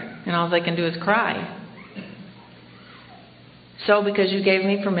get there. And all I can do is cry. So because you gave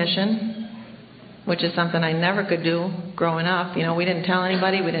me permission, which is something I never could do growing up. We didn't tell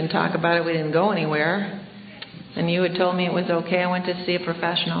anybody. We didn't talk about it. We didn't go anywhere. And you had told me it was okay. I went to see a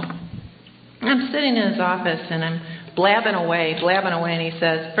professional. I'm sitting in his office, and I'm blabbing away, and he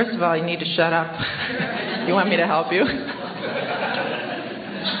says, "First of all, you need to shut up. You want me to help you?"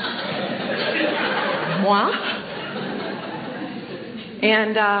 Moi?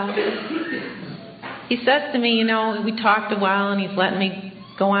 And he says to me, we talked a while, and he's letting me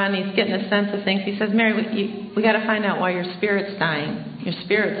go on. He's getting a sense of things. He says, "Mary, we got to find out why your spirit's dying. Your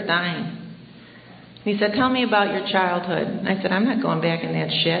spirit's dying." And he said, "Tell me about your childhood." And I said, "I'm not going back in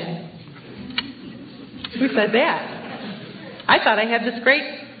that shit." Who said that? I thought I had this great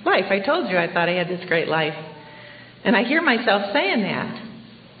life. I told you I thought I had this great life. And I hear myself saying that.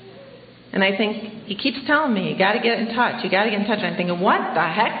 And I think, he keeps telling me, you got to get in touch. You got to get in touch. And I'm thinking, what the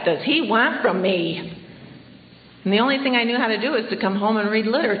heck does he want from me? And the only thing I knew how to do is to come home and read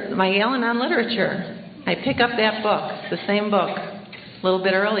my Al-Anon literature. I pick up that book, the same book. A little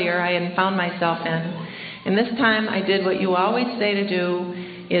bit earlier I had found myself in. And this time I did what you always say to do,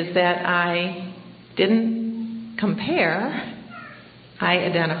 is that I didn't compare, I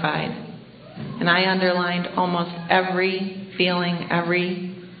identified. And I underlined almost every feeling,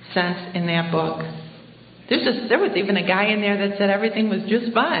 every sense in that book. There was even a guy in there that said everything was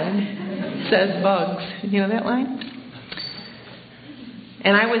just fine. Says Bugs. You know that line?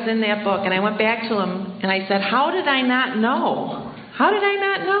 And I was in that book, and I went back to him, and I said, how did I not know? How did I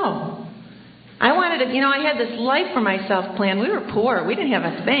not know? I wanted to, I had this life for myself planned. We were poor. We didn't have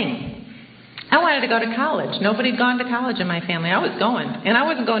a thing. I wanted to go to college. Nobody had gone to college in my family. I was going. And I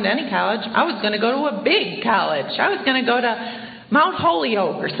wasn't going to any college. I was going to go to a big college. I was going to go to Mount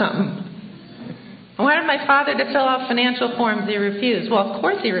Holyoke or something. I wanted my father to fill out financial forms. He refused. Well, of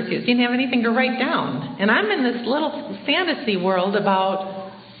course he refused. He didn't have anything to write down. And I'm in this little fantasy world about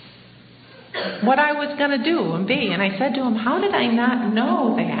what I was going to do and be. And I said to him, how did I not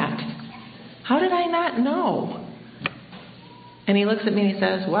know that? How did I not know? And he looks at me and he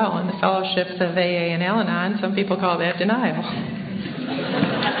says, well, in the fellowships of AA and Al-Anon, some people call that denial.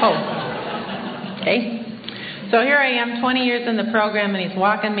 Oh, okay. So here I am, 20 years in the program, and he's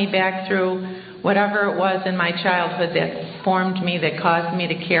walking me back through whatever it was in my childhood that formed me, that caused me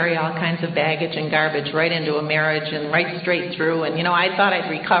to carry all kinds of baggage and garbage right into a marriage and right straight through. And, I thought I'd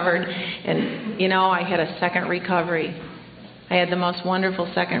recovered, and, I had a second recovery. I had the most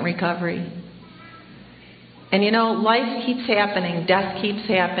wonderful second recovery. And, life keeps happening, death keeps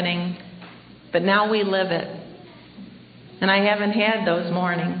happening, but now we live it. And I haven't had those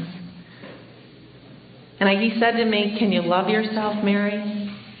mornings. And he said to me, can you love yourself, Mary?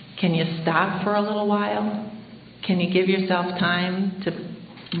 Can you stop for a little while? Can you give yourself time to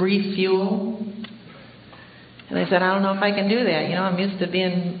refuel? And I said, I don't know if I can do that. I'm used to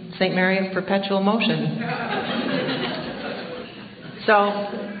being St. Mary of Perpetual Motion. So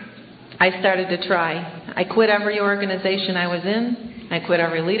I started to try. I quit every organization I was in. I quit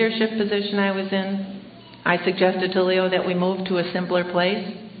every leadership position I was in. I suggested to Leo that we move to a simpler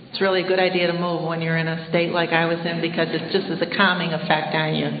place. It's really a good idea to move when you're in a state like I was in, because it just has a calming effect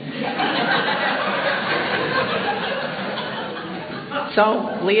on you.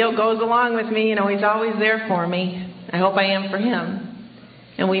 So Leo goes along with me. He's always there for me. I hope I am for him.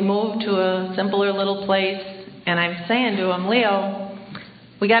 And we moved to a simpler little place. And I'm saying to him, Leo,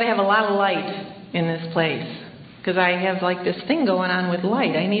 we got to have a lot of light in this place, because I have like this thing going on with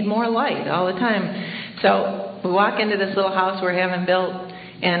light. I need more light all the time. So we walk into this little house we're having built.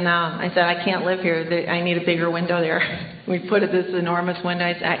 And I said, I can't live here. I need a bigger window there. We put this enormous window.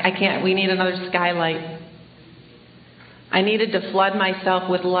 I said, I can't. We need another skylight. I needed to flood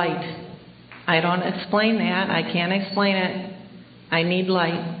myself with light. I don't explain that. I can't explain it. I need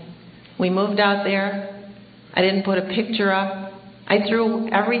light. We moved out there. I didn't put a picture up. I threw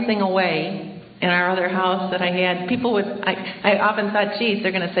everything away in our other house that I had. People would, I often thought, geez,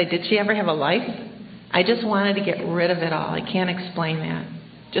 they're going to say, did she ever have a life? I just wanted to get rid of it all. I can't explain that.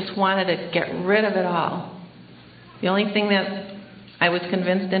 Just wanted to get rid of it all. The only thing that I was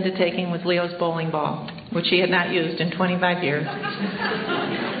convinced into taking was Leo's bowling ball, which he had not used in 25 years,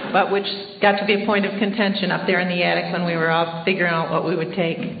 but which got to be a point of contention up there in the attic when we were all figuring out what we would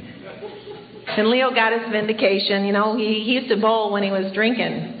take. And Leo got his vindication. He used to bowl when he was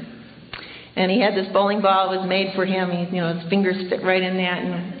drinking. And he had this bowling ball. It was made for him. His fingers fit right in that.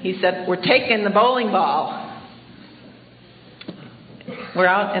 And he said, we're taking the bowling ball. We're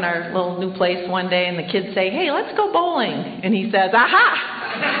out in our little new place one day, and the kids say, hey, let's go bowling. And he says,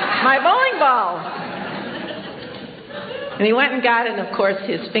 aha, my bowling ball. And he went and got it, and of course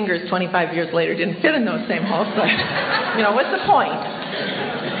his fingers 25 years later didn't fit in those same holes. But, what's the point?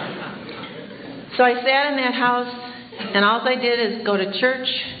 So I sat in that house, and all I did is go to church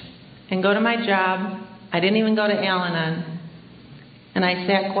and go to my job. I didn't even go to Al-Anon. And I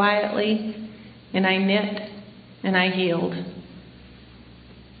sat quietly and I knit, and I healed.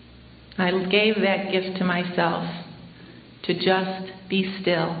 I gave that gift to myself to just be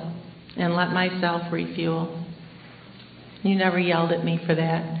still and let myself refuel. You never yelled at me for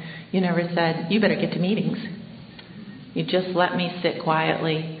that. You never said, you better get to meetings. You just let me sit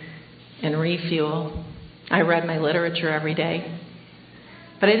quietly and refuel. I read my literature every day.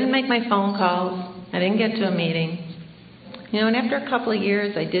 But I didn't make my phone calls. I didn't get to a meeting. And after a couple of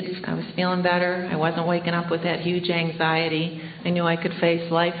years, I was feeling better. I wasn't waking up with that huge anxiety. I knew I could face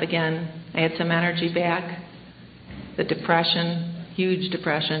life again. I had some energy back. The depression, huge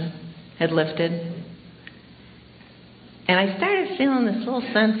depression, had lifted. And I started feeling this little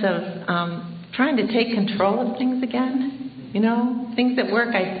sense of trying to take control of things again. Things at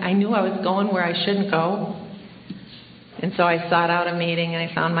work, I knew I was going where I shouldn't go. And so I sought out a meeting, and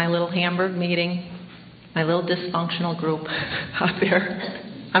I found my little Hamburg meeting, my little dysfunctional group out there.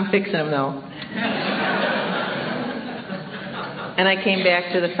 I'm fixing them, though. And I came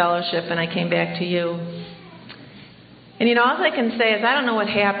back to the fellowship, and I came back to you. And all I can say is I don't know what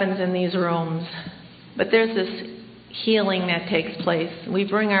happens in these rooms, but there's this healing that takes place. We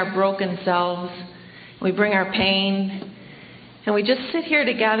bring our broken selves, we bring our pain, and we just sit here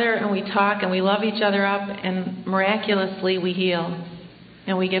together and we talk and we love each other up, and miraculously we heal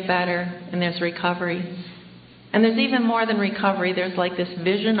and we get better, and there's recovery. And there's even more than recovery. There's like this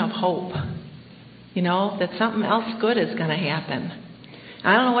vision of hope, that something else good is going to happen.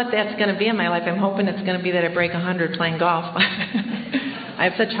 I don't know what that's going to be in my life. I'm hoping it's going to be that I break 100 playing golf. I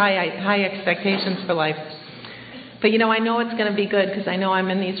have such high expectations for life. But I know it's going to be good because I know I'm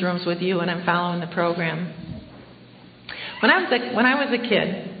in these rooms with you and I'm following the program. When I was a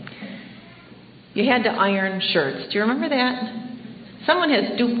kid, you had to iron shirts. Do you remember that? Someone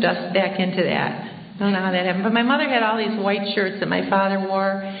has duped us back into that. I don't know how that happened. But my mother had all these white shirts that my father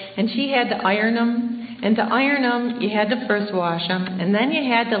wore, and she had to iron them. And to iron them, you had to first wash them, and then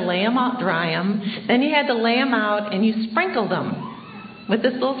you had to lay them out, dry them. Then you had to lay them out, and you sprinkled them with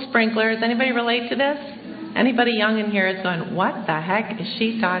this little sprinkler. Does anybody relate to this? Anybody young in here is going, what the heck is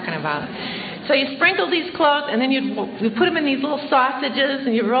she talking about? So you sprinkle these clothes, and then you put them in these little sausages,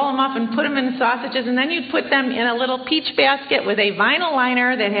 and you roll them up and put them in the sausages, and then you put them in a little peach basket with a vinyl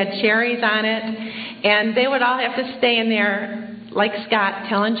liner that had cherries on it, and they would all have to stay in there like Scott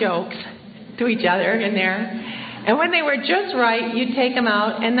telling jokes to each other in there. And when they were just right, you'd take them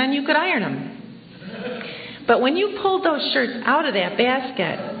out, and then you could iron them. But when you pulled those shirts out of that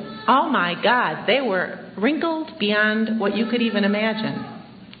basket, oh my God, they were wrinkled beyond what you could even imagine.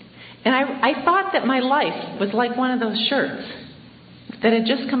 And I thought that my life was like one of those shirts that had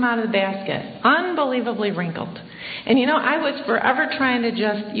just come out of the basket, unbelievably wrinkled. And I was forever trying to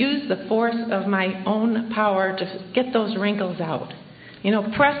just use the force of my own power to get those wrinkles out.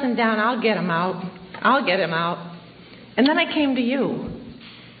 Pressing down, I'll get them out. I'll get them out. And then I came to you.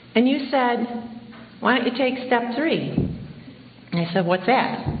 And you said, why don't you take step 3? And I said, what's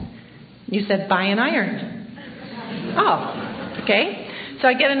that? You said, buy an iron. Oh, okay. So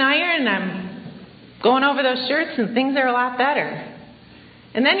I get an iron, and I'm going over those shirts, and things are a lot better.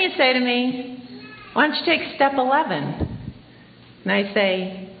 And then you say to me, why don't you take step 11? And I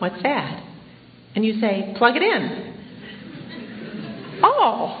say, what's that? And you say, plug it in.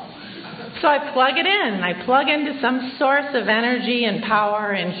 Oh, so I plug it in. I plug into some source of energy and power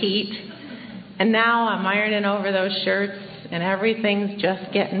and heat. And now I'm ironing over those shirts, and everything's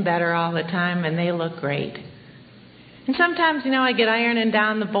just getting better all the time, and they look great. And sometimes, I get ironing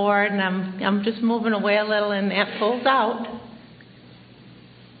down the board, and I'm just moving away a little, and that pulls out.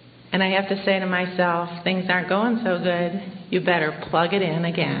 And I have to say to myself, things aren't going so good. You better plug it in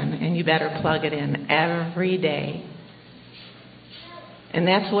again, and you better plug it in every day. And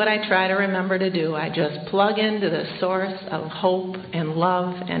that's what I try to remember to do. I just plug into the source of hope and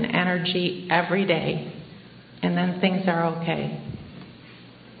love and energy every day. And then things are okay.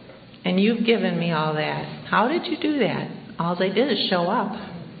 And you've given me all that. How did you do that? All they did is show up.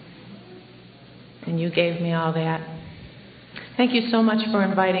 And you gave me all that. Thank you so much for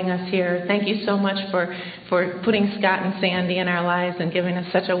inviting us here. Thank you so much for putting Scott and Sandy in our lives and giving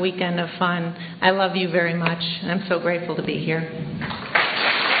us such a weekend of fun. I love you very much. I'm so grateful to be here.